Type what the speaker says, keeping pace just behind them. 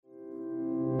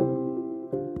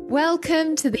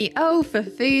Welcome to the Oh For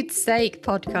Food's Sake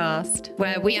podcast,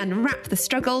 where we unwrap the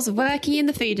struggles of working in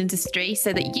the food industry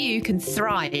so that you can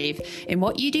thrive in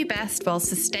what you do best while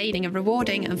sustaining a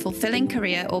rewarding and fulfilling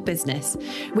career or business.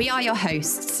 We are your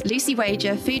hosts, Lucy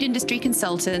Wager, food industry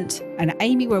consultant, and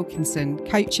Amy Wilkinson,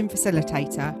 coach and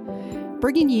facilitator,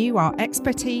 bringing you our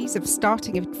expertise of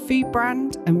starting a food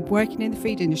brand and working in the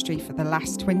food industry for the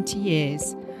last 20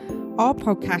 years. Our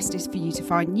podcast is for you to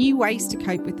find new ways to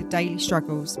cope with the daily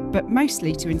struggles, but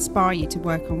mostly to inspire you to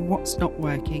work on what's not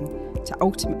working to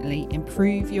ultimately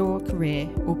improve your career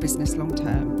or business long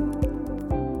term.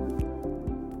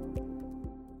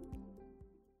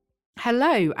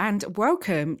 Hello and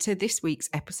welcome to this week's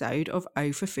episode of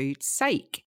Oh For Food's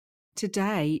Sake.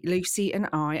 Today, Lucy and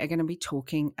I are going to be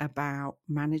talking about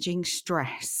managing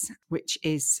stress, which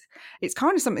is, it's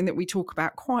kind of something that we talk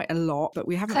about quite a lot, but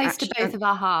we haven't close to both of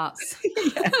our hearts.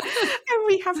 Yeah. And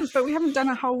we haven't done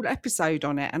a whole episode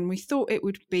on it. And we thought it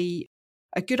would be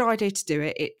a good idea to do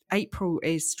it. April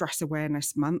is Stress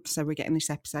Awareness Month, so we're getting this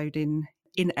episode in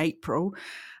April.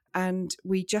 And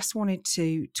we just wanted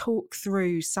to talk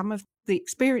through some of the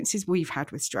experiences we've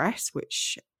had with stress,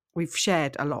 which we've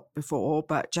shared a lot before,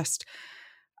 but just,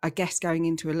 I guess, going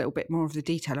into a little bit more of the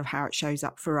detail of how it shows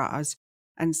up for us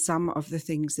and some of the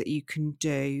things that you can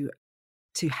do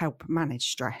to help manage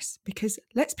stress. Because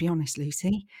let's be honest,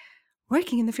 Lucy,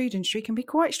 working in the food industry can be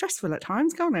quite stressful at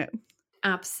times, can't it?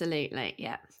 Absolutely,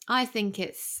 yeah. I think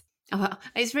it's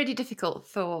really difficult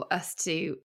for us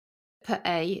to put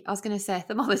I was going to say a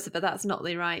thermometer, but that's not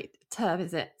the right term,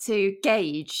 is it? To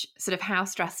gauge sort of how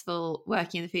stressful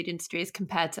working in the food industry is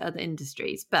compared to other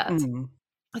industries. But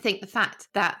I think the fact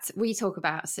that we talk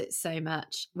about it so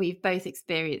much, we've both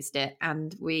experienced it,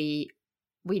 and we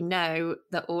know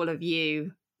that all of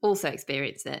you also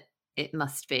experience it. It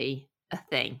must be a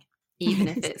thing, even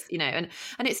if it's,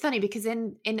 and it's funny because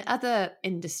in other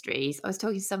industries, I was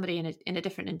talking to somebody in a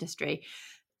different industry,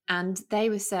 and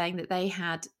they were saying that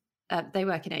they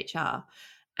work in HR,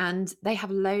 and they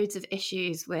have loads of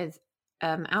issues with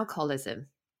alcoholism,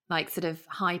 like sort of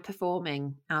high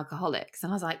performing alcoholics.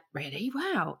 And I was like, really?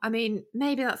 Wow. I mean,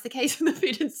 maybe that's the case in the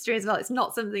food industry as well. It's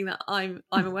not something that I'm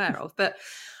aware of, but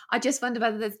I just wonder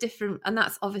whether there's different, and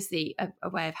that's obviously a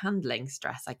way of handling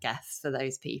stress, I guess, for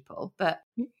those people. But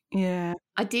yeah,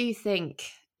 I do think,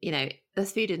 the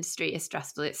food industry is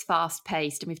stressful. It's fast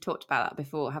paced. And we've talked about that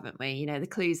before, haven't we? The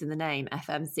clues in the name,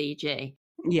 FMCG.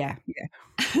 Yeah.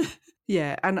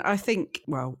 Yeah. And I think,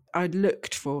 I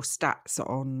looked for stats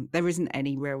on, there isn't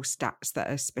any real stats that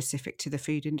are specific to the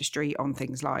food industry on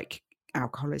things like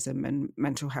alcoholism and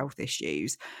mental health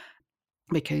issues,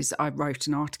 because I wrote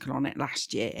an article on it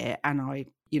last year and I,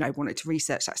 wanted to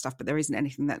research that stuff, but there isn't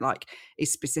anything that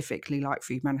is specifically like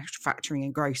food manufacturing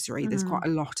and grocery. There's quite a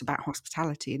lot about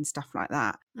hospitality and stuff like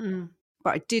that.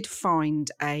 But I did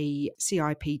find a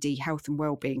CIPD health and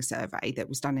wellbeing survey that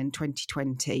was done in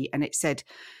 2020, and it said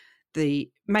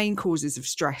the main causes of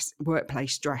stress,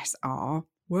 workplace stress, are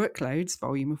workloads,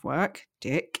 volume of work,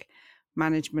 tick,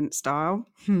 management style,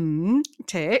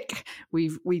 tick.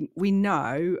 We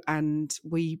know and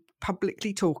we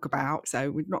publicly talk about, so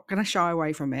we're not going to shy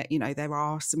away from it.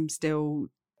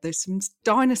 There's some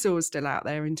dinosaurs still out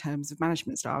there in terms of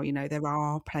management style. There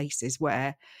are places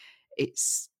where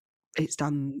it's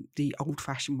done the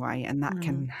old-fashioned way, and that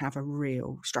can have a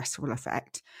real stressful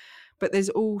effect. But there's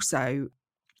also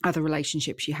other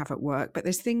relationships you have at work, but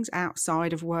there's things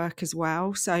outside of work as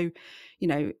well. So,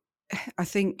 I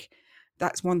think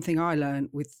that's one thing I learned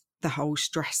with the whole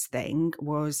stress thing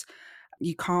was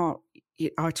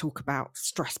I talk about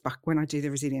stress bucket. When I do the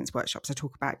resilience workshops, I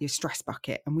talk about your stress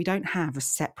bucket, and we don't have a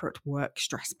separate work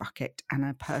stress bucket and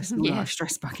a personal life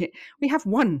stress bucket. We have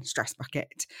one stress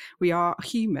bucket. We are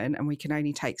human and we can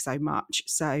only take so much.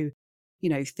 So,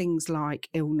 things like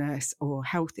illness or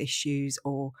health issues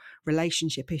or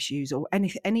relationship issues or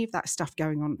any of that stuff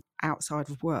going on outside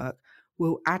of work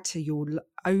will add to your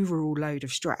overall load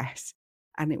of stress.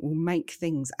 And it will make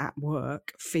things at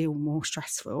work feel more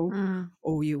stressful,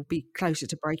 or you'll be closer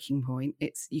to breaking point.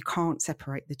 You can't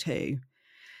separate the two.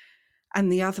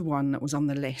 And the other one that was on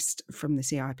the list from the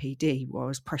CIPD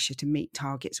was pressure to meet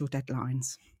targets or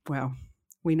deadlines. Well,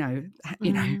 we know,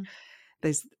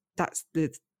 it's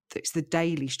the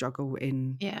daily struggle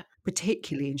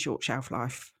particularly in short shelf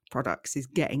life products, is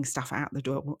getting stuff out the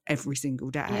door every single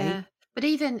day. Yeah, but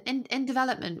even in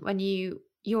development, when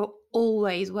you're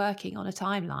always working on a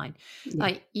timeline.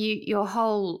 Like your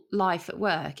whole life at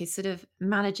work is sort of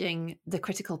managing the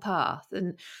critical path.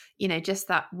 And, just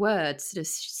that word sort of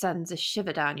sends a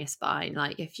shiver down your spine.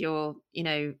 Like if you're,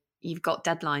 you've got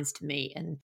deadlines to meet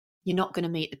and you're not going to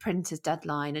meet the printer's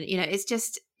deadline. And, it's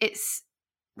just,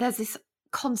 there's this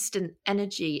constant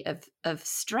energy of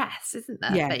stress, isn't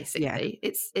there? Yeah, yeah. Basically,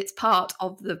 it's part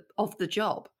of the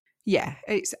job. Yeah,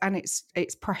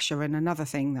 it's pressure. And another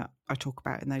thing that I talk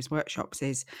about in those workshops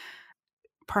is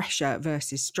pressure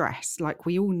versus stress. Like,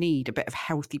 we all need a bit of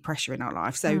healthy pressure in our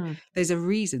life. So there's a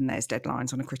reason there's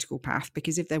deadlines on a critical path,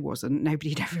 because if there wasn't,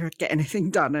 nobody'd ever get anything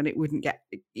done, and it wouldn't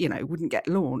get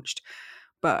launched.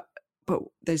 But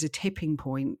there's a tipping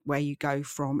point where you go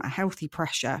from a healthy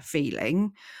pressure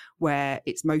feeling where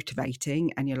it's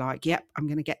motivating and you're like, yep, I'm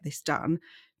going to get this done,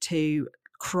 to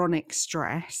chronic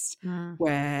stress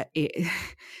where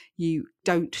you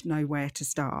don't know where to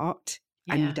start,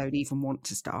 and you don't even want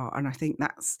to start. And I think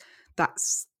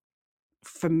that's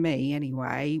for me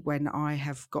anyway, when I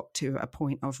have got to a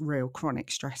point of real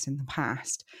chronic stress in the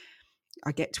past,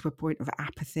 I get to a point of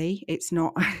apathy. It's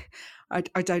not,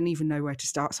 I don't even know where to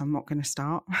start, so I'm not going to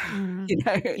start. And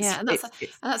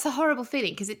that's a horrible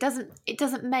feeling, because it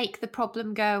doesn't make the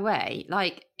problem go away,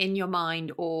 like in your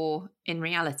mind or in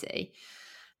reality.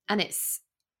 And it's,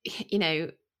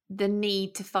 the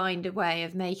need to find a way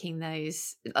of making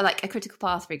those, like a critical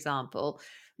path, for example,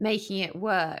 making it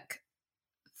work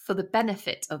for the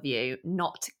benefit of you,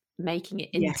 not making it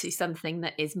into something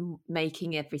that is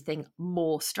making everything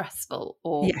more stressful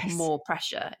or more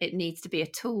pressure. It needs to be a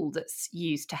tool that's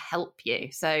used to help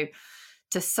you. So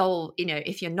to solve,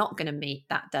 if you're not going to meet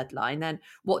that deadline, then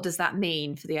what does that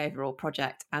mean for the overall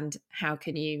project, and how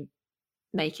can you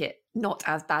make it not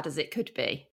as bad as it could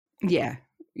be? Yeah.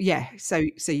 So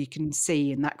you can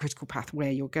see in that critical path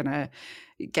where you're going to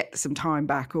get some time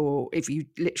back, or if you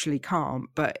literally can't.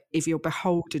 But if you're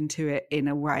beholden to it in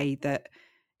a way that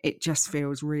it just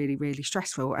feels really, really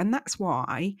stressful. And that's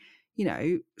why,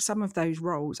 some of those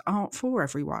roles aren't for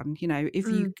everyone. If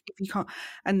you can't,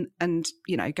 and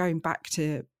going back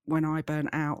to when I burnt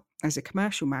out as a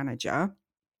commercial manager,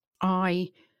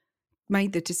 I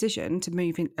made the decision to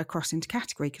move across into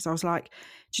category, because I was like,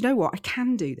 do you know what? I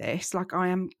can do this. Like, I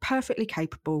am perfectly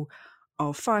capable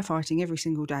of firefighting every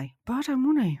single day, but I don't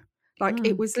want to. Like,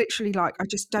 it was literally like, I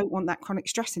just don't want that chronic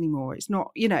stress anymore. It's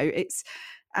not, it's,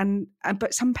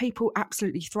 but some people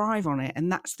absolutely thrive on it.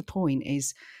 And that's the point,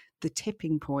 is the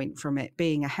tipping point from it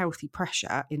being a healthy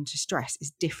pressure into stress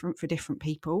is different for different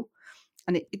people.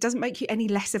 And it doesn't make you any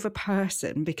less of a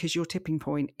person because your tipping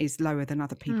point is lower than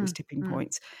other people's tipping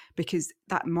points, because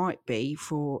that might be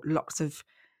for lots of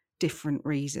different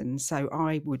reasons. So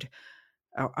I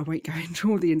won't go into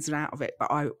all the ins and outs of it,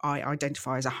 but I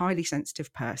identify as a highly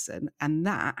sensitive person, and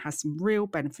that has some real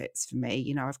benefits for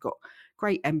me. I've got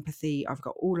great empathy. I've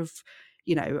got all of,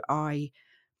 I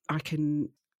can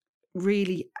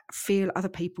really feel other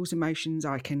people's emotions.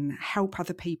 I can help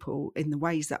other people in the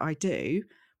ways that I do.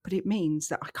 But it means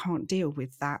that I can't deal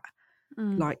with that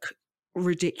like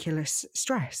ridiculous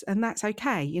stress. And that's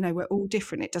okay. We're all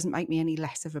different. It doesn't make me any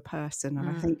less of a person. And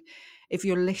I think if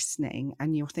you're listening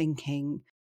and you're thinking,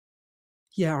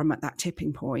 yeah, I'm at that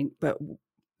tipping point, but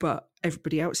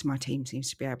everybody else in my team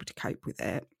seems to be able to cope with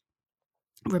it,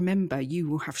 remember, you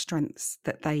will have strengths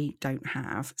that they don't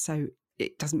have. So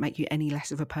it doesn't make you any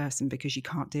less of a person because you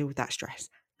can't deal with that stress.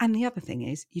 And the other thing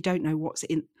is, you don't know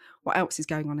what else is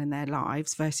going on in their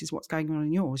lives versus what's going on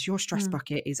in yours. Your stress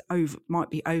bucket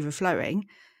might be overflowing,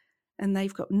 and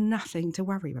they've got nothing to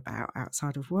worry about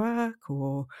outside of work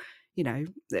or, or no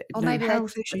maybe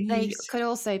health issues. They could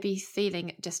also be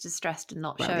feeling just as stressed and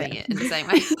not showing it in the same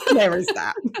way. There is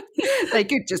that. They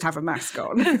could just have a mask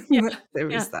on. There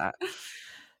is that.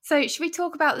 So should we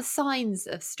talk about the signs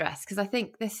of stress? Because I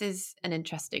think this is an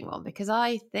interesting one, because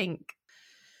I think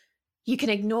you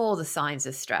can ignore the signs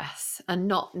of stress and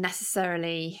not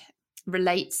necessarily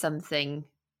relate something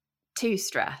to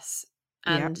stress.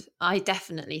 And I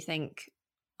definitely think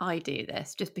I do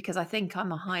this, just because I think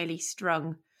I'm a highly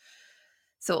strung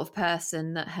sort of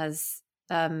person that has,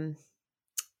 I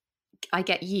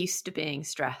get used to being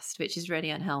stressed, which is really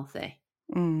unhealthy.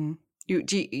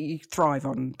 You thrive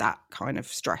on that kind of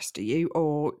stress, do you?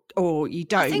 Or you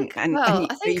don't? I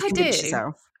think I do.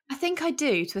 Yourself? I think I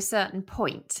do, to a certain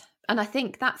point. And I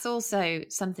think that's also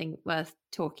something worth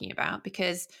talking about,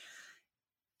 because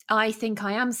I think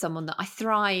I am someone that I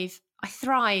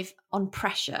thrive on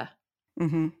pressure.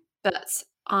 But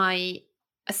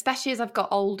especially as I've got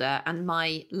older and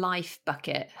my life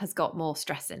bucket has got more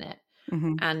stress in it.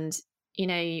 And,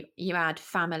 you add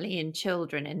family and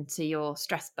children into your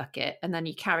stress bucket, and then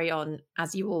you carry on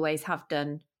as you always have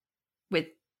done with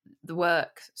the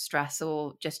work stress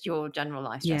or just your general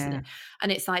life stress in it.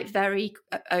 And it's like very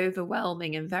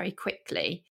overwhelming and very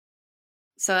quickly.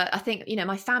 So I think,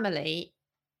 my family,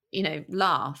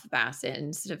 laugh about it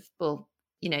and sort of will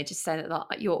you know, just say that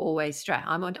like, you're always stressed.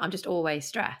 I'm just always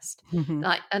stressed. Mhm.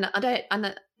 Like, and I don't, and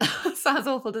that sounds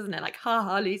awful, doesn't it? Like,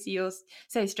 ha, Lucy, you're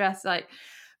so stressed. Like,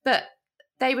 but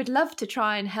they would love to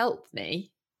try and help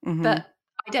me, Mhm. but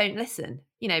I don't listen,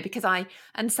 you know, because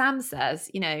and Sam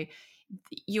says, you know,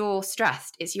 you're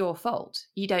stressed, it's your fault.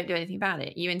 You don't do anything about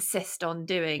it. You insist on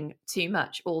doing too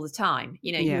much all the time.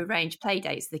 You know, Yeah. you arrange play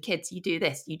dates for the kids, you do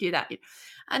this, you do that.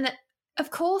 And of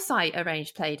course I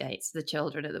arrange play dates for the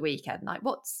children at the weekend. Like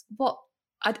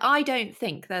I don't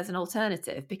think there's an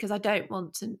alternative, because I don't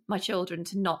want my children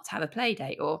to not have a play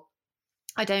date, or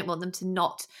I don't want them to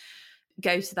not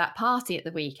go to that party at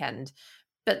the weekend.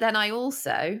 But then I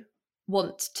also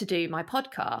want to do my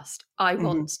podcast. I Mhm.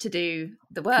 want to do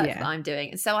the work Yeah. that I'm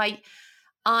doing. And so I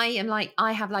am like,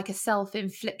 I have like a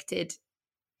self-inflicted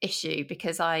issue,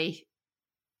 because I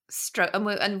struggle,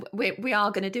 and we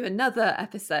are going to do another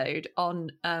episode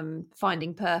on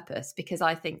finding purpose, because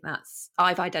I think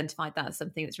I've identified that as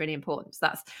something that's really important.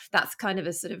 So that's kind of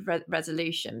a sort of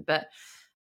resolution. But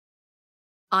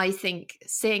I think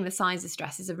seeing the signs of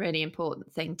stress is a really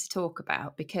important thing to talk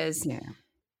about, because Yeah.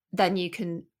 then you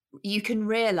can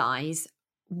realize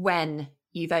when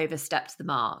you've overstepped the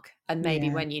mark, and maybe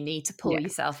Yeah. when you need to pull Yeah.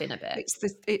 yourself in a bit.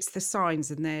 It's the signs,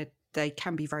 and they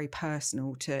can be very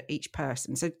personal to each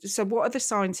person. So what are the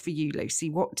signs for you,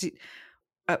 Lucy?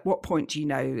 At what point do you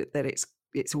know that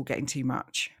it's all getting too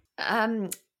much?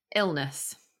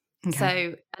 Illness. Okay.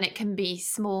 So, and it can be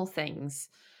small things.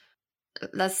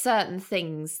 There's certain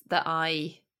things that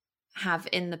I have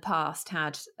in the past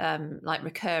had like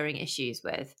recurring issues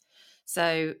with.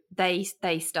 So they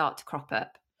start to crop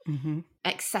up. Mm-hmm.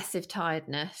 Excessive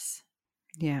tiredness,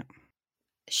 Yeah.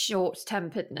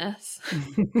 short-temperedness,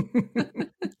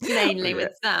 mainly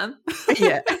with Sam.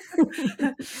 Yeah.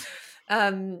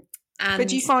 And But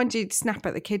do you find you'd snap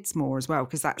at the kids more as well?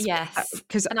 Because yes,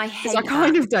 and I hate I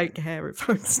kind that. of don't care if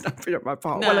I'm snapping at my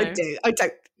partner. Well, I No. do. I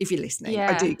don't. If you're listening,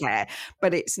 I Yeah. do care.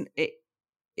 But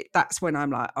that's when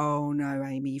I'm like, oh no,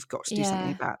 Amy, you've got to do something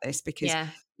Yeah. about this, because Yeah.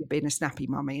 you're being a snappy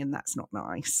mummy, and that's not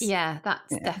nice. Yeah,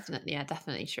 that's Yeah.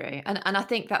 definitely true. And I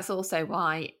think that's also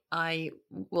why I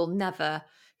will never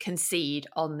concede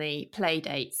on the play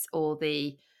dates or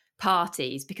the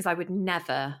parties, because I would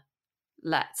never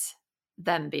let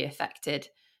them be affected,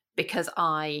 because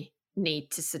I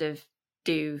need to sort of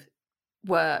do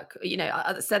work, you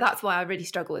know. So that's why I really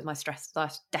struggle with my stress. I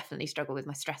definitely struggle with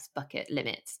my stress bucket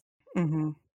limits.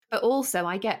 Mm-hmm. But also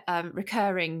I get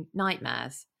recurring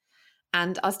nightmares.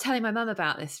 And I was telling my mum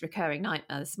about this recurring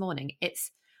nightmare this morning.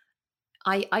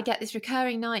 I get this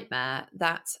recurring nightmare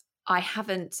that I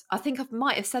think I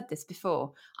might have said this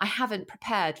before, I haven't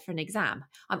prepared for an exam.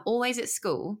 I'm always at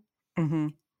school, Mm-hmm.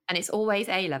 and it's always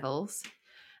A levels,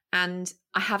 and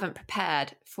I haven't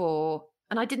prepared for,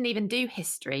 and I didn't even do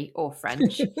history or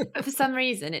French, but for some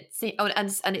reason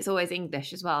and it's always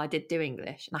English as well. I did do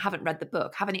English, and I haven't read the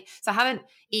book. I haven't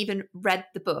even read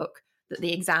the book that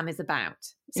the exam is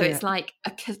about. So Yeah. it's like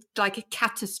a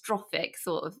catastrophic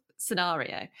sort of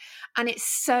scenario, and it's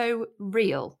so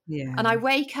real. Yeah. And I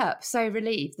wake up so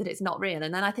relieved that it's not real,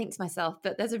 and then I think to myself,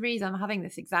 but there's a reason I'm having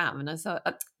this exam, and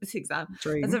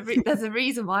Dream. there's a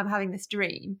reason why I'm having this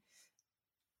dream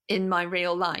in my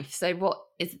real life. So what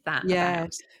is that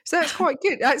about? So that's quite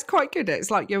good. That's quite good.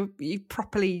 It's like you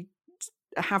properly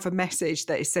have a message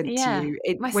that is sent to you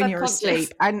my when you're subconscious.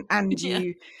 asleep, and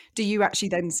Yeah. do you actually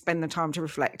then spend the time to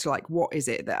reflect, like, what is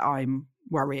it that I'm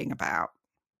worrying about?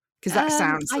 Because that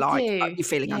sounds I like do. you're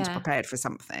feeling Yeah. underprepared for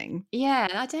something. Yeah,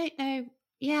 I don't know.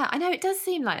 Yeah, I know it does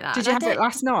seem like that. Did you have it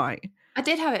last night? I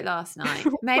did have it last night.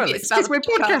 Maybe Well, it's it's about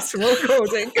because the we're podcast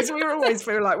recording, because we always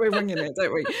feel like we're winging it,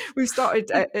 don't we? We've started,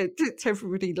 to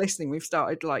everybody listening, we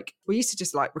used to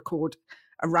just like record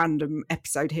a random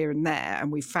episode here and there,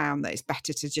 and we found that it's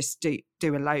better to just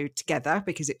do a load together,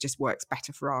 because it just works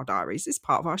better for our diaries. It's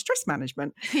part of our stress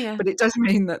management. Yeah. But it does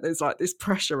mean that there's like this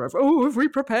pressure of, oh, have we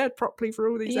prepared properly for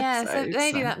all these episodes?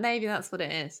 So maybe that's what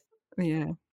it is.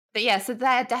 Yeah. But yeah, so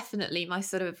they're definitely my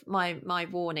sort of my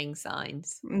warning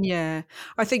signs. Yeah,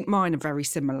 I think mine are very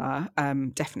similar.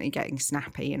 Definitely getting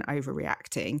snappy and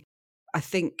overreacting. I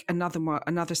think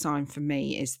another sign for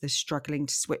me is the struggling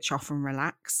to switch off and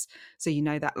relax. So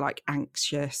that like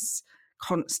anxious,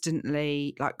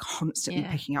 constantly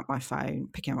Yeah. picking up my phone,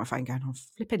 going on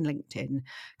flipping LinkedIn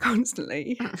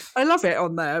constantly. I love it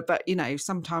on there, but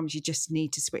sometimes you just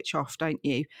need to switch off, don't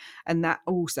you? And that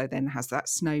also then has that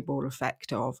snowball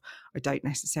effect of, I don't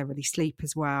necessarily sleep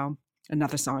as well.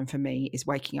 Another sign for me is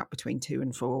waking up between 2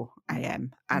 and 4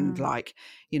 a.m. And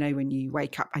when you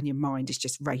wake up and your mind is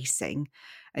just racing,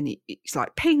 and it's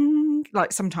like ping,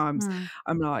 like sometimes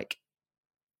I'm like,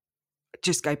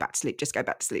 just go back to sleep, just go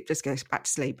back to sleep, just go back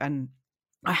to sleep. And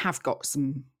I have got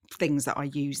some things that I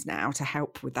use now to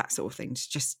help with that sort of thing, to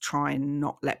just try and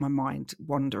not let my mind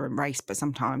wander and race. But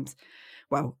sometimes,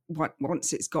 well,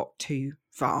 once it's got too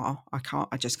far,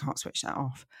 I just can't switch that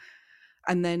off.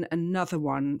 And then another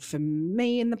one for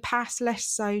me in the past, less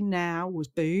so now, was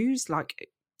booze. Like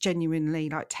genuinely,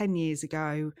 like 10 years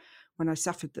ago, when I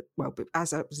suffered but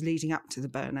as I was leading up to the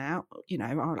burnout,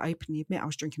 I'll openly admit I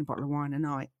was drinking a bottle of wine a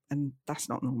night, and that's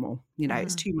not normal.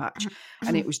 It's too much.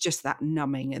 And it was just that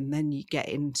numbing. And then you get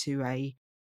into a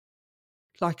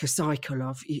cycle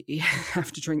of you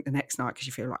have to drink the next night because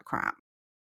you feel like crap.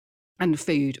 And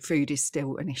food is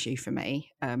still an issue for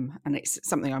me. And it's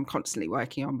something I'm constantly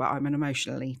working on, but I'm an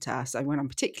emotional eater. So when I'm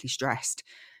particularly stressed,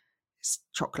 it's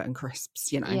chocolate and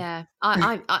crisps, Yeah,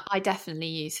 I definitely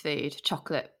use food.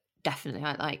 Chocolate, definitely.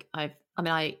 I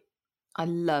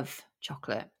love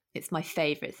chocolate. It's my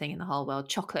favourite thing in the whole world,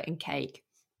 chocolate and cake.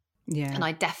 Yeah. And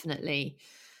I definitely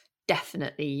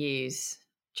use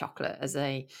chocolate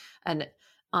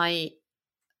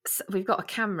we've got a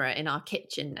camera in our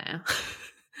kitchen now.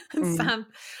 And Sam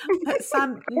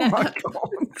oh my God.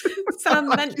 Sam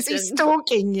mentioned, is he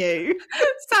stalking you?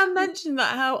 Sam mentioned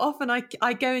that how often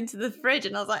I go into the fridge,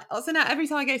 and I was like, so now every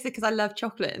time I go to, because I love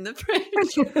chocolate in the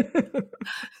fridge.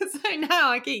 So now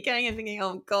I keep going and thinking,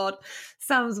 oh God,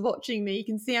 Sam's watching me. You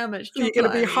can see how much chocolate you're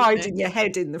going to be hiding your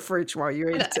head in the fridge while you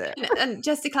eat it. And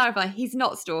just to clarify, he's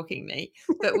not stalking me,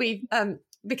 but we've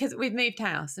because we've moved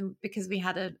house, and because we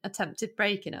had an attempted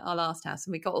break-in at our last house,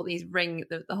 and we got all these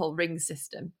the whole ring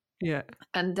system. Yeah.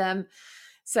 And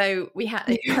so we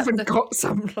had. You haven't got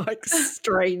some like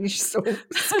strange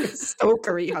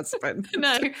stalkery husband.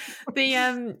 No,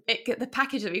 the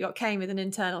package that we got came with an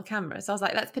internal camera. So I was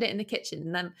like, let's put it in the kitchen,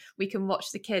 and then we can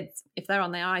watch the kids if they're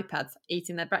on their iPads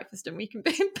eating their breakfast, and we can be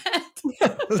in bed.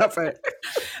 Love it.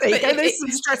 There you go. There's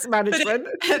some stress management.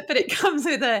 But it comes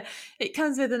with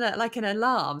an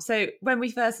alarm. So when we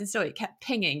first installed it, kept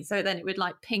pinging. So then it would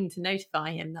like ping to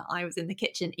notify him that I was in the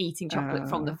kitchen eating chocolate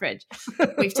from the fridge.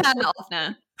 We've turned it off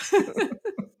now.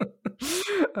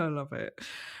 I love it.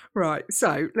 Right,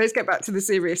 so let's get back to the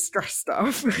serious stress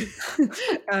stuff.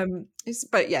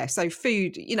 But yeah, so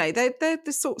food, they're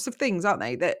the sorts of things, aren't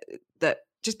they, that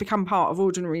just become part of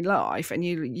ordinary life, and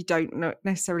you don't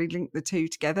necessarily link the two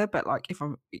together. But like if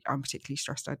I'm particularly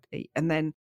stressed, I'd eat. And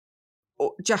then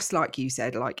just like you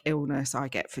said, like illness, I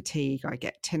get fatigue, I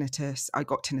get tinnitus. I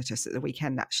got tinnitus at the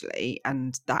weekend actually,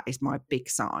 and that is my big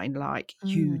sign, like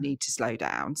you need to slow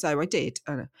down. So I did.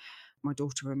 My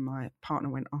daughter and my partner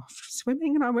went off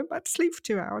swimming, and I went back to sleep for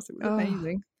 2 hours. It was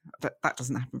amazing. But that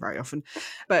doesn't happen very often.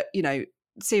 But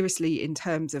seriously, in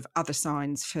terms of other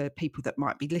signs for people that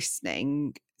might be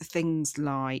listening, things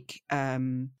like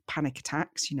panic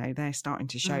attacks, they're starting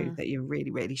to show that you're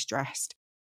really, really stressed.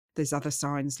 There's other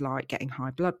signs like getting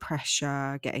high blood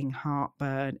pressure, getting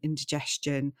heartburn,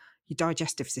 indigestion. Your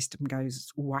digestive system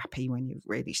goes wappy when you're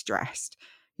really stressed.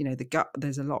 The gut,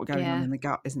 there's a lot going on in the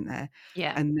gut, isn't there?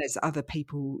 Yeah. And there's other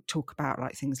people talk about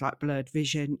like things like blurred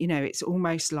vision. It's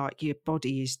almost like your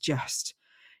body is just,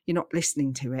 you're not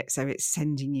listening to it, so it's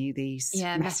sending you these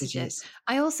messages.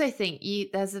 I also think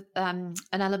there's an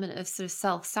element of sort of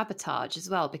self-sabotage as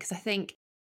well, because I think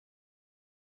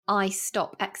I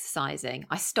stop exercising.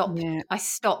 I stop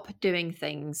doing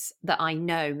things that I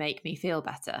know make me feel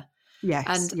better.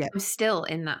 Yes, and I'm still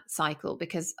in that cycle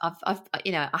because I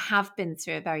have been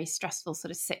through a very stressful sort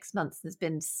of 6 months. There's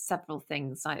been several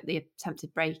things, like the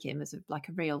attempted break-in was like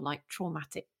a real like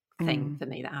traumatic thing for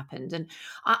me that happened, and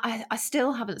I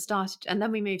still haven't started. And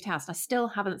then we moved house, and I still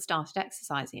haven't started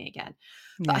exercising again.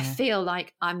 But I feel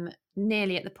like I'm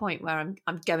nearly at the point where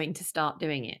I'm going to start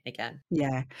doing it again.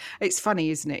 Yeah, it's funny,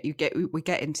 isn't it? We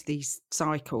get into these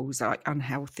cycles like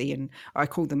unhealthy, and I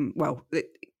call them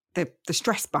the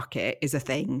stress bucket is a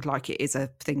thing, like it is a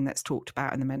thing that's talked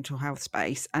about in the mental health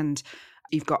space. And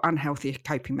you've got unhealthy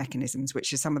coping mechanisms,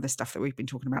 which is some of the stuff that we've been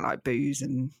talking about, like booze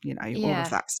and, all of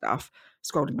that stuff,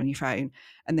 scrolling on your phone.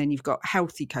 And then you've got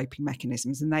healthy coping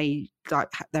mechanisms, and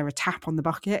they're a tap on the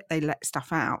bucket. They let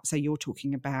stuff out. So you're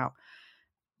talking about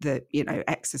the,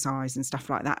 exercise and stuff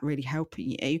like that really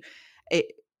helping you.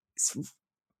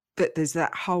 But there's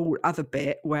that whole other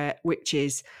bit which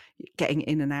is getting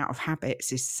in and out of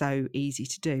habits is so easy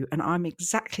to do. And I'm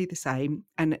exactly the same.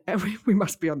 And we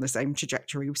must be on the same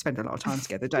trajectory. We spend a lot of time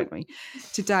together, don't we?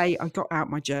 Today, I got out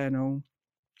my journal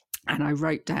and I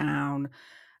wrote down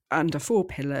under 4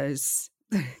 pillars,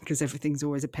 because everything's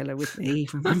always a pillar with me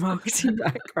from my marketing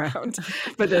background.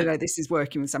 But no, this is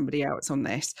working with somebody else on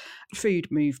this. Food,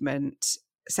 movement,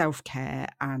 self-care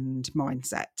and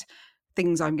mindset.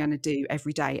 things I'm going to do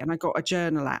every day. And I got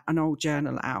an old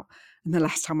journal out. And the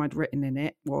last time I'd written in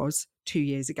it was 2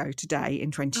 years ago today in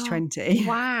Oh, 2020.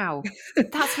 wow.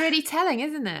 That's really telling,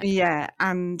 isn't it? Yeah,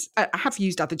 and I have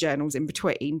used other journals in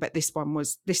between, but this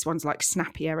one's like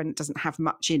snappier and it doesn't have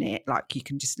much in it. Like you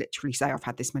can just literally say, I've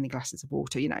had this many glasses of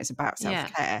water, it's about Yeah.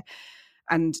 self-care.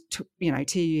 And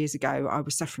 2 years ago, I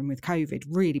was suffering with COVID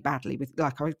really badly. With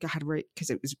I had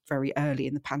because it was very early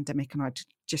in the pandemic, and I'd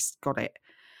just got it,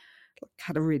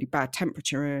 had a really bad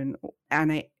temperature,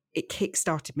 and it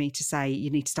kick-started me to say, you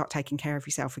need to start taking care of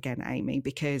yourself again, Amy,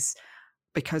 because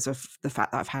of the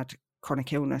fact that I've had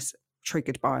chronic illness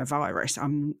triggered by a virus.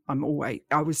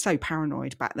 I was so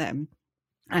paranoid back then.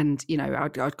 And,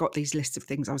 I'd got these lists of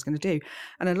things I was going to do.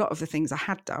 And a lot of the things I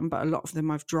had done, but a lot of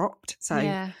them I've dropped. So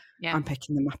Yeah. I'm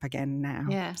picking them up again now.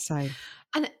 Yeah. So,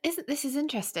 and this is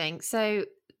interesting. So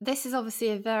this is obviously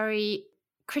a very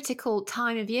critical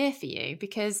time of year for you,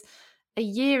 because a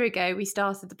year ago we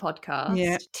started the podcast.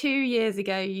 Yeah. 2 years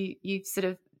ago you sort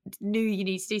of knew you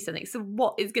need to do something. So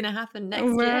what is going to happen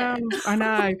next well, year? I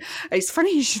know. It's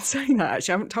funny you should say that,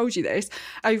 actually. I haven't told you this.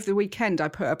 Over the weekend, I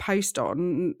put a post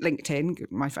on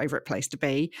LinkedIn, my favourite place to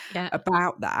be,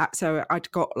 about that. So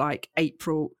I'd got like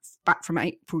back from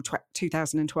April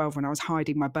 2012 when I was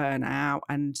hiding my burnout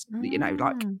and,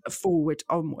 like forward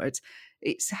onwards.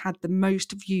 It's had the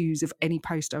most views of any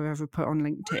post I've ever put on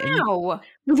LinkedIn. Wow.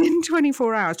 Within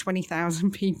 24 hours, 20,000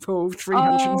 people,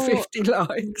 350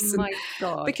 likes. My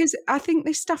God. Because I think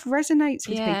this stuff resonates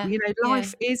with people.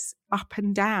 Life is up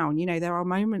and down. There are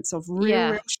moments of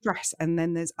real stress, and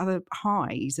then there's other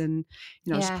highs. And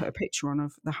I just put a picture on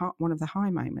of one of the high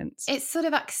moments. It's sort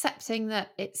of accepting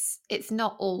that it's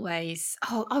not always.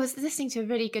 Oh, I was listening to a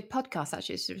really good podcast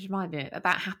actually, to remind me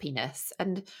about happiness,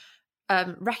 and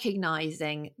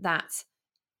recognizing that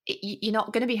you're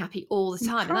not going to be happy all the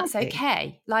time, and that's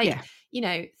okay.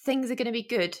 Things are going to be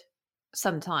good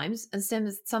sometimes, and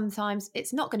sometimes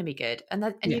it's not going to be good,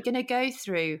 and you're going to go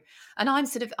through. And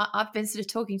I've been sort of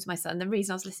talking to my son. The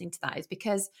reason I was listening to that is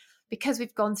because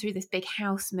we've gone through this big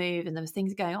house move, and there was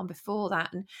things going on before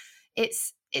that, and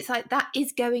it's like that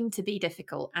is going to be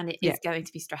difficult, and it is going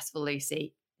to be stressful,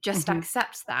 Lucy. Just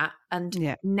accept that,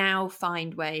 and now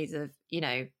find ways of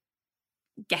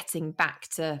getting back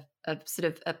to a sort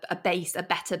of a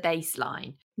better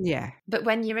baseline. Yeah. But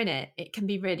when you're in it, it can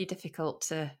be really difficult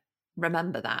to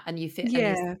remember that, and you feel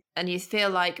and you feel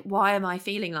like, why am I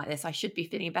feeling like this? I should be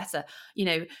feeling better,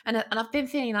 and I've been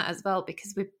feeling that as well,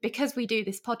 because we do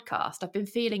this podcast. I've been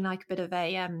feeling like a bit of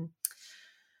a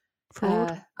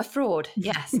fraud.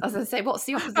 Yes. As I say, what's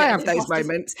the opposite? I have those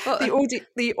moments.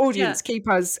 The audience keep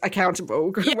us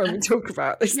accountable when we talk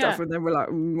about this stuff, and then we're like,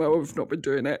 well, we've not been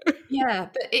doing it. Yeah,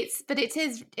 but it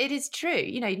is true.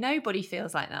 Nobody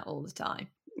feels like that all the time.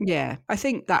 Yeah, I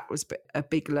think that was a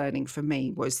big learning for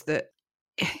me, was that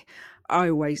I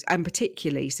always, and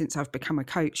particularly since I've become a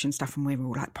coach and stuff, and we're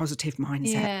all like positive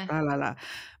mindset, blah, blah, blah.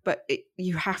 But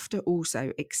you have to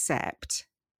also accept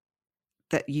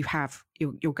that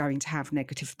you're going to have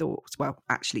negative thoughts. Well,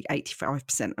 actually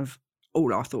 85% of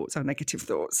all our thoughts are negative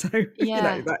thoughts. So,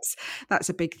 that's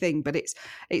a big thing, but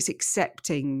it's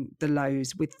accepting the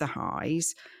lows with the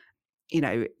highs.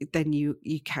 Then you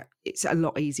can, it's a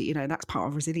lot easier. That's part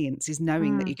of resilience, is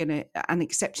knowing that you're going to, and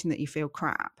accepting that you feel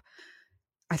crap.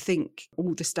 I think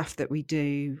all the stuff that we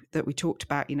do, that we talked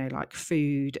about, like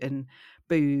food and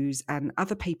booze, and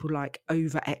other people like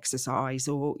over exercise,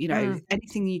 or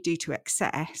anything you do to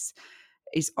excess,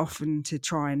 is often to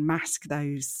try and mask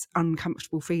those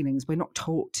uncomfortable feelings. We're not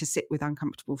taught to sit with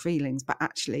uncomfortable feelings, but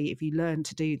actually if you learn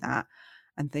to do that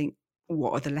and think,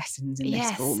 what are the lessons in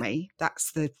this for me,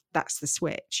 that's the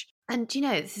switch. And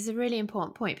this is a really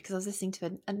important point, because I was listening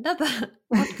to another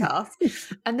podcast,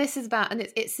 and this is about, and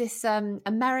it's this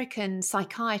American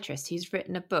psychiatrist who's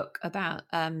written a book about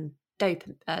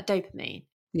dopamine.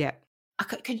 Yeah.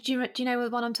 Do you know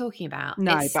what I'm talking about?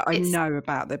 No, but I know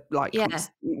about the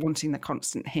wanting the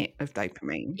constant hit of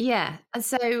dopamine. Yeah, and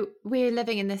so we're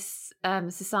living in this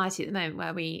society at the moment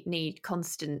where we need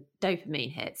constant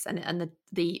dopamine hits, and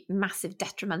the massive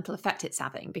detrimental effect it's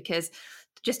having. Because,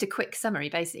 just a quick summary,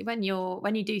 basically, when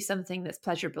you do something that's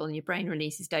pleasurable and your brain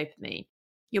releases dopamine,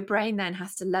 your brain then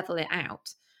has to level it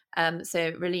out. So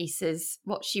it releases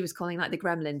what she was calling like the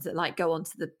gremlins that like go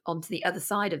onto the other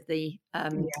side of the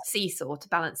seesaw to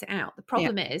balance it out. The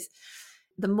problem is,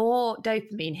 the more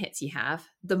dopamine hits you have,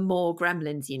 the more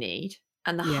gremlins you need,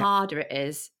 and the harder it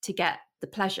is to get the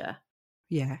pleasure.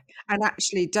 Yeah. And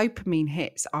actually dopamine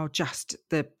hits are just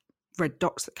the red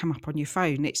dots that come up on your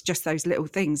phone. It's just those little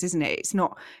things, isn't it?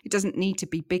 It doesn't need to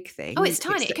be big Oh, it's things.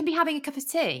 tiny. It can be having a cup of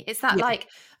tea. It's that Yeah, like,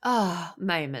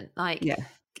 moment, like yeah,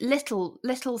 little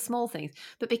small things.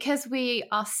 But because we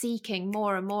are seeking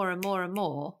more and more and more and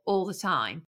more all the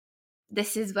time,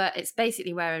 this is where it's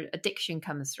basically where addiction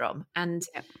comes from. And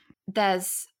yeah.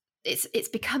 there's it's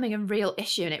becoming a real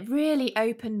issue, and it really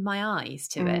opened my eyes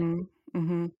to it. Mm,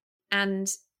 mm-hmm. And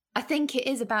I think it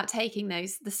is about taking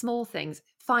the small things,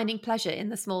 finding pleasure in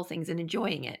the small things and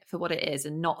enjoying it for what it is,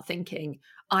 and not thinking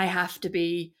I have to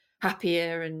be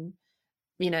happier and,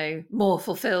 more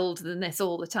fulfilled than this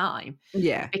all the time,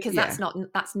 Yeah, because yeah,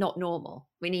 that's not normal.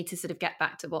 We need to sort of get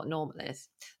back to what normal is.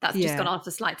 That's just yeah. gone off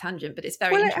a slight tangent, but it's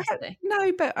very Well, interesting.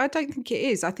 no, but I don't think it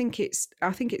is. I think it's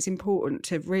important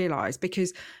to realise,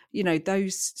 because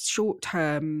those short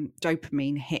term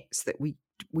dopamine hits that we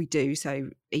do. So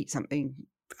eat something,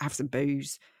 have some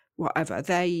booze, whatever.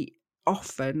 They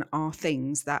often are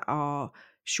things that are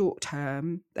short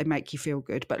term. They make you feel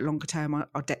good, but longer term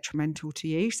are detrimental to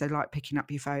you. So like picking up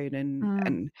your phone Mm.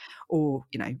 and or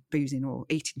boozing or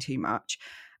eating too much.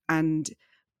 And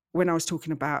when I was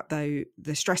talking about the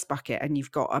stress bucket, and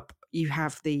you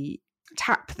have the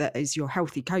tap that is your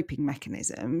healthy coping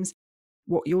mechanisms,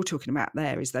 what you're talking about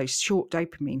there is those short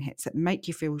dopamine hits that make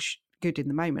you feel good in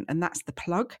the moment, and that's the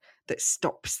plug that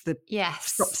stops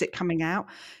Yes. it coming out.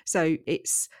 So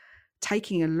it's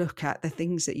taking a look at the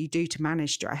things that you do to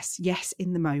manage stress. Yes,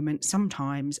 in the moment,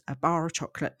 sometimes a bar of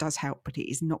chocolate does help, but it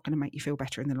is not going to make you feel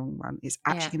better in the long run. It's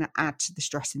Yeah. actually going to add to the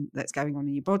stress that's going on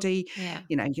in your body. Yeah.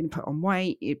 You're going to put on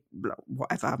weight,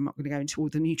 whatever. I'm not going to go into all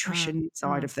the nutrition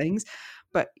side of things,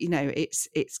 but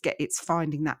it's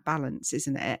finding that balance,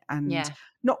 isn't it? And Yeah.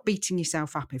 not beating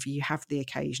yourself up if you have the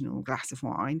occasional glass of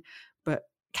wine, but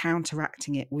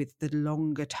counteracting it with the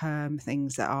longer term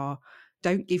things that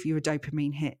don't give you a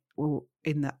dopamine hit or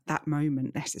in that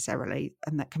moment necessarily,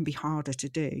 and that can be harder to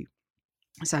do.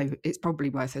 So it's probably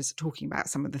worth us talking about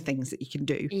some of the things that you can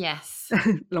do Yes.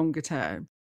 longer term.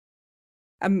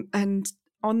 And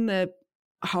on the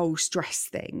whole stress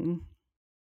thing,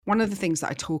 one of the things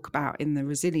that I talk about in the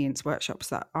resilience workshops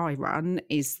that I run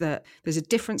is that there's a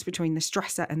difference between the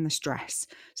stressor and the stress.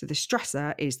 So the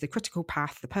stressor is the critical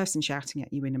path, the person shouting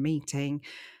at you in a meeting.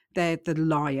 They're the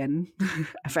lion,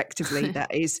 effectively,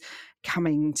 that is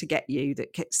coming to get you,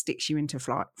 that sticks you into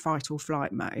fight or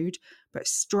flight mode. But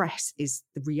stress is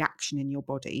the reaction in your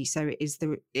body. So it is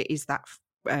that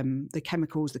the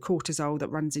chemicals, the cortisol that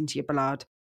runs into your blood,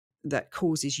 that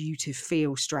causes you to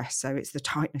feel stress. So it's the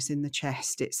tightness in the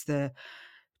chest, it's the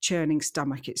churning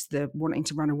stomach, it's the wanting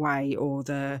to run away, or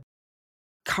the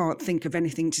can't think of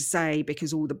anything to say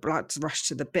because all the blood's rushed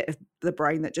to the bit of the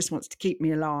brain that just wants to keep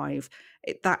me alive.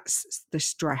 That's the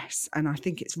stress. And I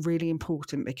think it's really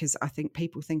important, because I think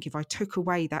people think if I took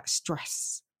away that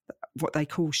stress, what they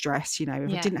call stress, if I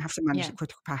didn't have to manage the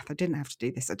critical path, I didn't have to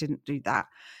do this, I didn't do that,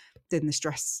 then the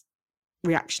stress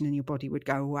reaction in your body would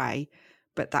go away.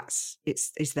 But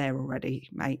it's there already,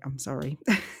 mate. I'm sorry.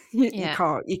 You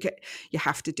can't. You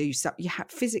have to do so.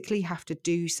 Physically have to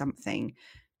do something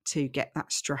to get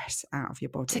that stress out of your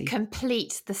body. To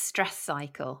complete the stress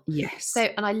cycle. Yes. So,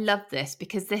 and I love this,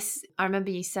 because I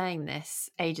remember you saying this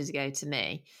ages ago to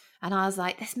me, and I was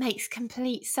like, this makes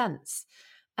complete sense.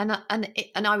 And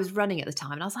I was running at the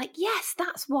time, and I was like, yes,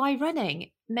 that's why running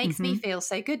makes me feel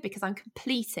so good, because I'm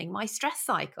completing my stress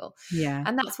cycle. Yeah.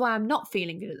 And that's why I'm not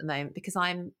feeling good at the moment, because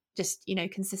I'm just,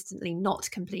 consistently not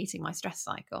completing my stress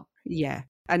cycle. Yeah.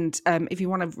 And if you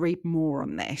want to read more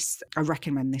on this, I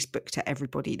recommend this book to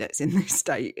everybody that's in this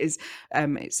state. It's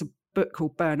a book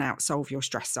called Burnout, Solve Your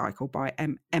Stress Cycle by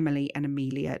Emily and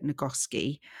Amelia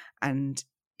Nagoski. And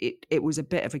it was a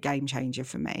bit of a game changer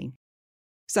for me.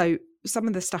 So some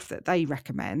of the stuff that they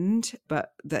recommend,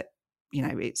 but that,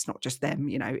 it's not just them,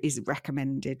 is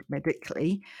recommended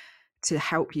medically to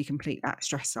help you complete that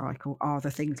stress cycle, are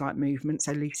the things like movement.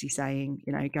 So Lucy saying,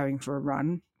 going for a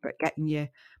run, but getting your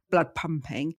blood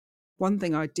pumping. One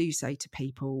thing I do say to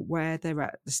people where they're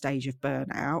at the stage of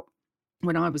burnout,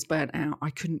 when I was burnt out, I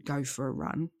couldn't go for a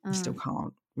run. I still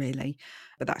can't really,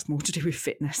 but that's more to do with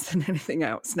fitness than anything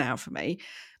else now for me.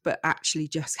 But actually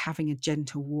just having a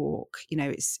gentle walk,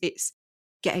 it's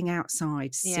getting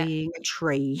outside, seeing a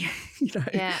tree,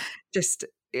 just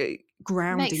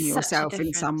grounding yourself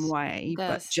in some way,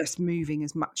 but just moving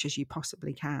as much as you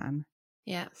possibly can.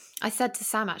 Yeah. I said to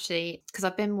Sam, actually, because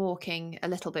I've been walking a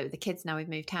little bit with the kids now we've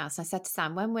moved house. I said to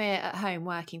Sam, when we're at home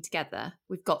working together,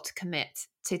 we've got to commit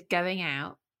to going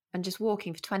out and just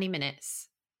walking for 20 minutes.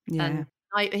 Yeah. And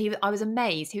I was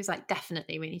amazed. He was like,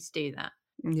 definitely, we need to do that.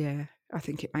 Yeah. I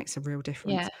think it makes a real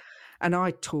difference. Yeah. And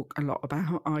I talk a lot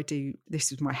about,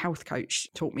 this was my health coach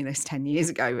taught me this 10 years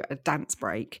ago, a dance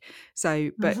break.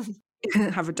 So, but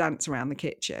have a dance around the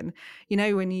kitchen. You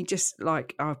know, when you just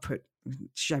like, I put,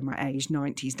 show my age,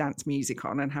 90s dance music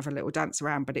on and have a little dance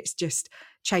around, but it's just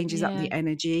changes up Yeah. the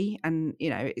energy, and, you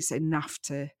know, it's enough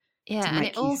to Yeah, and it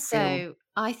make you feel, also,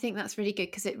 I think that's really good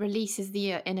because it releases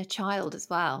the inner child as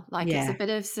well. Like it's a yeah, bit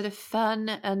of sort of fun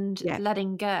and yeah.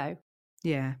 letting go.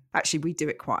 Yeah, actually, we do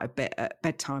it quite a bit at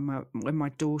bedtime. When my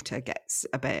daughter gets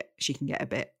a bit, she can get a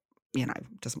bit, you know,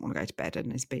 doesn't want to go to bed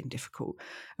and is being difficult,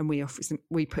 and we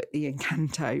put the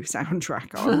Encanto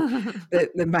soundtrack on,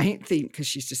 the main theme, because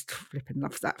she's just flipping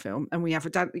loves that film, and we have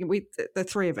a dance. The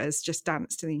three of us just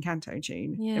dance to the Encanto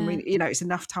tune, and Yeah. we, you know, it's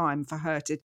enough time for her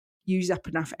to use up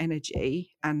enough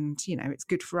energy, and you know, it's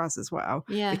good for us as well,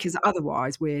 Yeah. because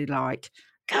otherwise we're like,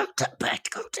 go to bed,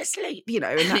 go to sleep, you know,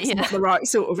 and that's Yeah. not the right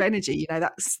sort of energy, you know,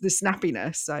 that's the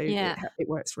snappiness. So Yeah. it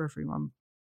works for everyone.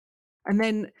 And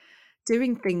then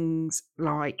doing things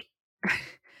like,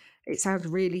 it sounds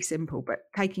really simple, but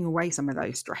taking away some of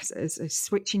those stressors is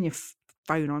switching your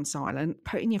phone on silent,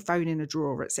 putting your phone in a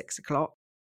drawer at 6 o'clock,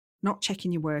 not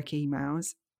checking your work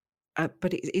emails.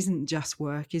 But it isn't just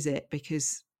work, is it?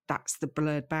 Because that's the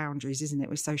blurred boundaries, isn't it,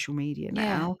 with social media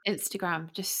Yeah. now?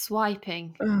 Instagram, just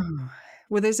swiping. Oh,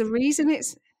 well, there's a reason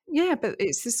yeah, but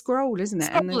it's the scroll, isn't it?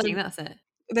 And Scrolling, that's it.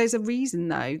 there's a reason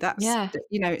though. Yeah.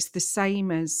 You know, it's the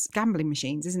same as gambling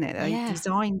machines, isn't it? They Yeah.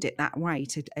 designed it that way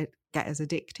to get us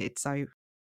addicted. So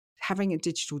having a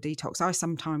digital detox, I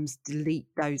sometimes delete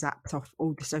those apps off,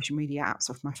 all the social media apps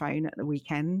off my phone at the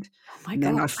weekend. Oh my And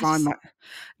then God. I find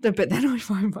but then I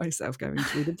find myself going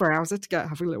through the browser to go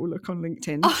have a little look on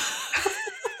LinkedIn.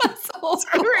 That's It's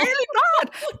awful. really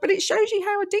bad, but it shows you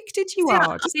how addicted you See,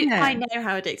 are, doesn't I it? know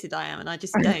how addicted I am, and I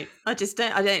just don't. I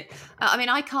don't. I mean,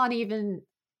 I can't even.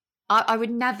 I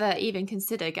would never even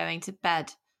consider going to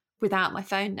bed without my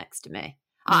phone next to me.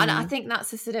 And I think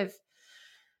that's a sort of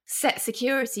set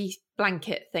security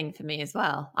blanket thing for me as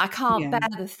well. I can't Yeah. bear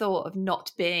the thought of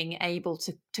not being able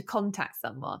to contact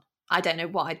someone. I don't know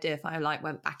what I'd do if I like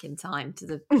went back in time to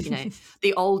the, you know,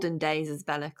 the olden days, as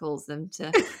Bella calls them,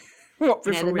 to, What,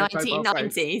 you know, before the we had mobile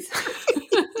phones? 1990s.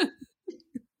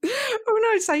 When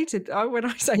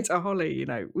I say to Holly, you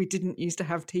know, we didn't used to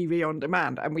have TV on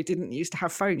demand and we didn't used to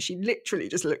have phones, she literally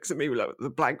just looks at me with the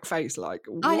blank face like,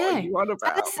 I what are know. you on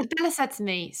about? Bella said to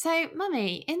me, so,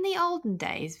 Mummy, in the olden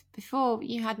days, before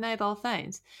you had mobile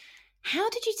phones, how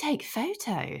did you take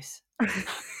photos?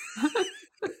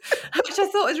 Which I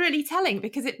thought was really telling,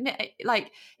 because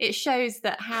it shows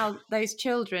that how those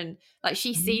children, like,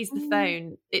 she sees the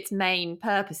phone, its main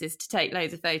purpose is to take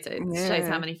loads of photos. It shows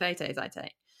how Yeah. many photos I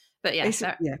take. But yeah,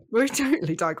 Yeah, we're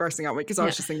totally digressing, aren't we? Because I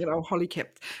was Yeah. just thinking, oh, Holly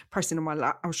kept pressing on my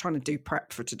lap. I was trying to do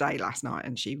prep for today last night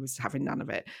and she was having none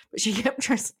of it. But she kept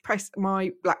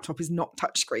my laptop is not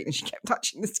touchscreen, and she kept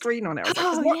touching the screen on it. I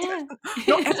was like, Oh, yeah.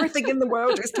 not everything in the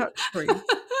world is touchscreen.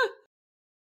 Oh,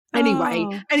 Anyway,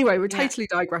 we're yeah. totally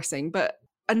digressing. But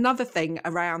another thing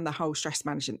around the whole stress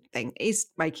management thing is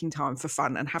making time for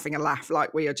fun and having a laugh,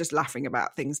 like we are just laughing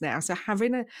about things now. So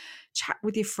having a chat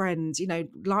with your friends, you know,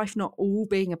 life not all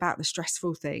being about the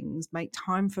stressful things, make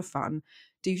time for fun,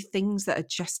 do things that are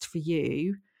just for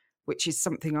you, which is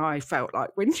something I felt like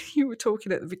when you were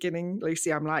talking at the beginning,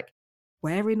 Lucy. I'm like,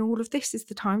 where in all of this is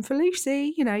the time for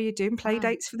Lucy? You know, you're doing play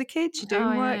dates for the kids, you're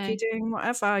doing work, yeah. you're doing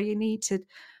whatever. You need to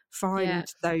find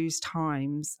those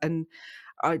times. And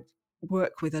I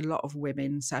work with a lot of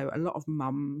women, so a lot of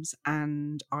mums,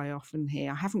 and I often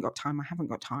hear, I haven't got time.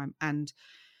 And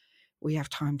we have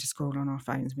time to scroll on our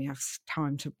phones. We have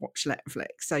time to watch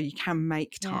Netflix. So you can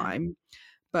make time,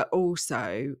 but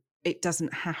also it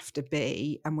doesn't have to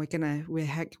be. And we're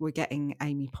getting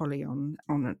Amy Polly on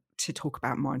to talk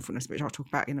about mindfulness, which I'll talk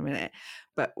about in a minute.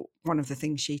 But one of the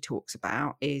things she talks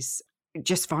about is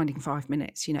just finding 5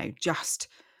 minutes, you know, just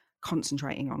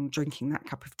concentrating on drinking that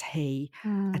cup of tea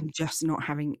and just not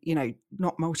having, you know,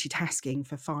 not multitasking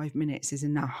for 5 minutes is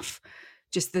enough.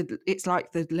 It's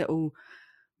like the little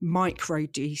micro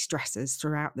de-stressors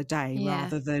throughout the day,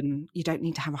 rather than, you don't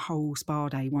need to have a whole spa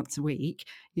day once a week.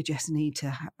 You just need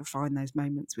to find those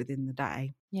moments within the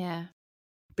day. Yeah.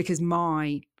 Because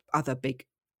my other big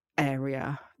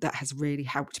area that has really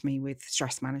helped me with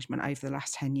stress management over the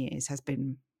last 10 years has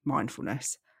been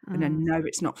mindfulness. And I know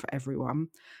it's not for everyone,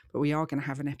 but we are going to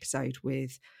have an episode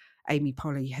with Amy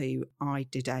Polly, who I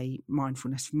did a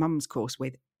mindfulness for mums course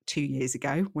with 2 years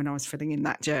ago when I was filling in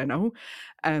that journal.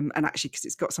 And actually, because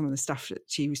it's got some of the stuff that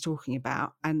she was talking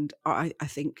about. And I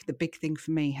think the big thing for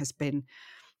me has been,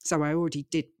 so I already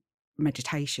did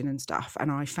meditation and stuff,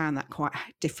 and I found that quite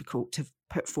difficult to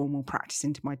put formal practice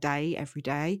into my day every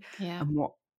day. Yeah. And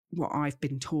what I've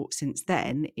been taught since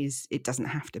then is it doesn't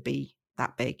have to be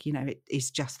that big, you know, it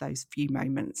is just those few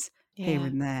moments here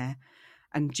and there,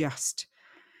 and just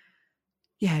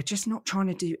not trying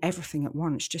to do everything at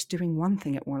once, just doing one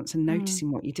thing at once and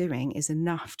noticing what you're doing is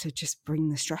enough to just bring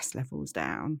the stress levels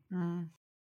down.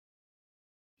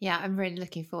 Yeah, I'm really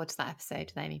looking forward to that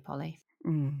episode with Amy Polly.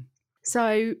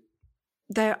 So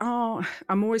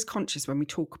I'm always conscious when we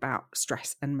talk about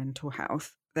stress and mental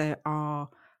health, there are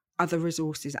other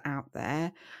resources out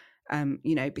there,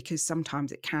 you know, because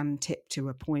sometimes it can tip to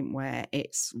a point where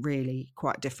it's really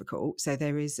quite difficult. So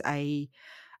there is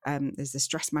there's the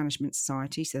Stress Management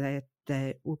Society. So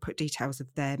we'll put details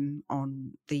of them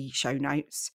on the show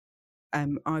notes.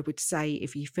 I would say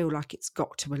if you feel like it's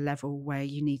got to a level where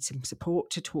you need some support,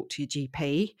 to talk to your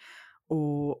GP,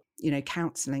 or, you know,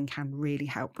 counselling can really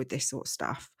help with this sort of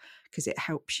stuff, because it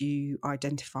helps you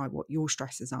identify what your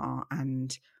stresses are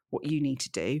and what you need to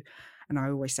do. And I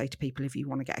always say to people, if you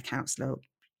want to get a counsellor,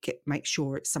 make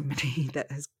sure it's somebody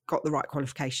that has got the right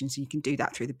qualifications. You can do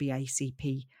that through the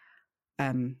BACP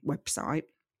website.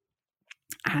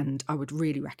 And I would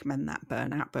really recommend that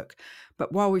Burnout book.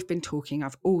 But while we've been talking,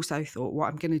 I've also thought what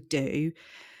I'm going to do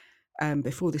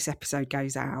before this episode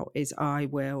goes out is I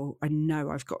know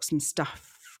I've got some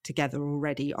stuff together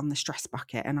already on the stress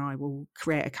bucket, and I will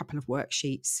create a couple of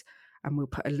worksheets, and we'll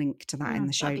put a link to that in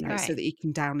the show notes so that you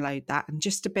can download that, and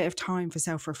just a bit of time for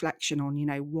self-reflection on, you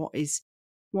know, what is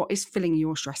filling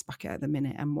your stress bucket at the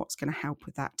minute and what's going to help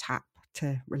with that tap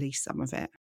to release some of it.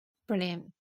 Brilliant.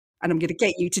 And I'm going to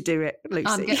get you to do it, Lucy.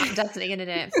 I'm definitely going to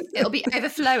do it. It'll be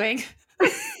overflowing.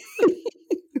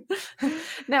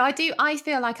 No, I do. I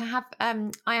feel like I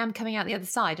am coming out the other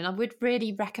side, and I would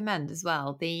really recommend as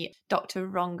well the Dr.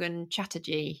 Rangan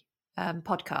Chatterjee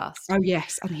podcast. Oh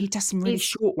yes, and he does some really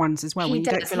short ones as well when you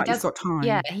don't feel like you've got time.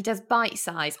 Yeah, he does bite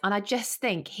size, and I just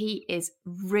think he is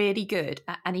really good,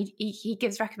 and he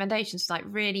gives recommendations like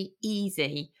really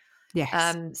easy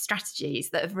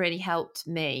strategies that have really helped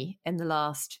me in the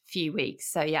last few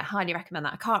weeks. So yeah, highly recommend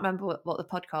that. I can't remember what the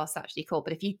podcast's actually called,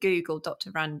 but if you Google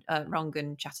Dr.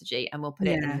 Rangan Chatterjee, and we'll put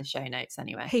it in the show notes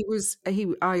anyway.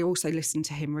 I also listened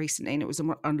to him recently, and it was a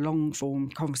long form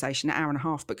conversation, an hour and a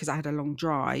half, because I had a long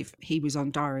drive. He was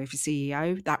on Diary of a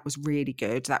CEO. That was really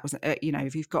good. That was, you know,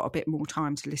 if you've got a bit more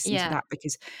time to listen to that,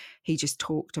 because he just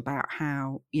talked about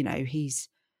how, you know, he's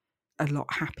a lot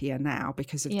happier now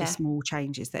because of the small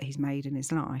changes that he's made in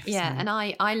his life. Yeah, so. And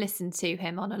I listened to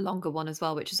him on a longer one as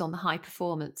well, which is on the High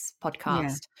Performance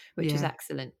podcast, which is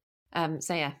excellent.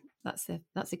 So yeah, that's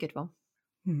a good one.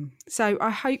 So I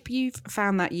hope you've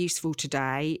found that useful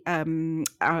today.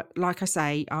 Like I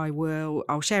say,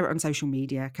 I'll share it on social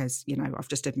media, because, you know, I've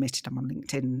just admitted I'm on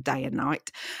LinkedIn day and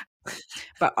night,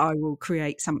 but I will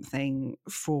create something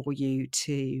for you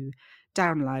to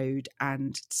download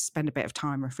and spend a bit of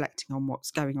time reflecting on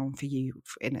what's going on for you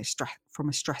from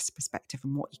a stress perspective,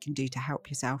 and what you can do to help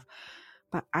yourself.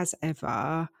 But as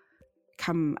ever,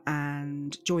 come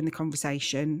and join the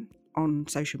conversation on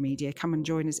social media. Come and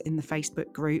join us in the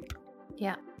Facebook group.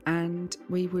 Yeah. And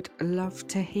we would love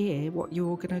to hear what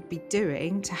you're going to be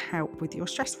doing to help with your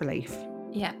stress relief.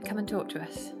 Yeah, come and talk to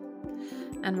us.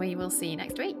 And we will see you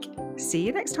next week. See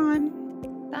you next time.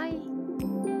 Bye.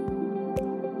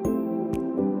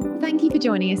 Thank you for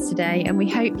joining us today, and we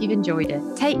hope you've enjoyed it.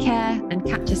 Take care and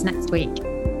catch us next week.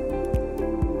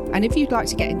 And if you'd like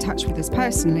to get in touch with us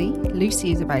personally,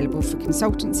 Lucy is available for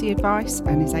consultancy advice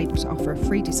and is able to offer a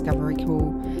free discovery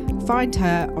call. Find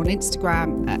her on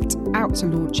Instagram at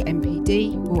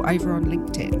OutToLaunchMPD or over on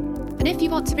LinkedIn. And if you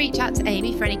want to reach out to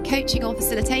Amy for any coaching or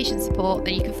facilitation support,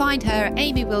 then you can find her at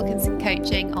Amy Wilkinson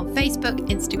Coaching on Facebook,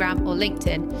 Instagram or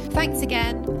LinkedIn. Thanks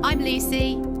again. I'm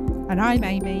Lucy. And I'm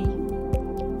Amy.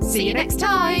 See you next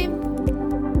time.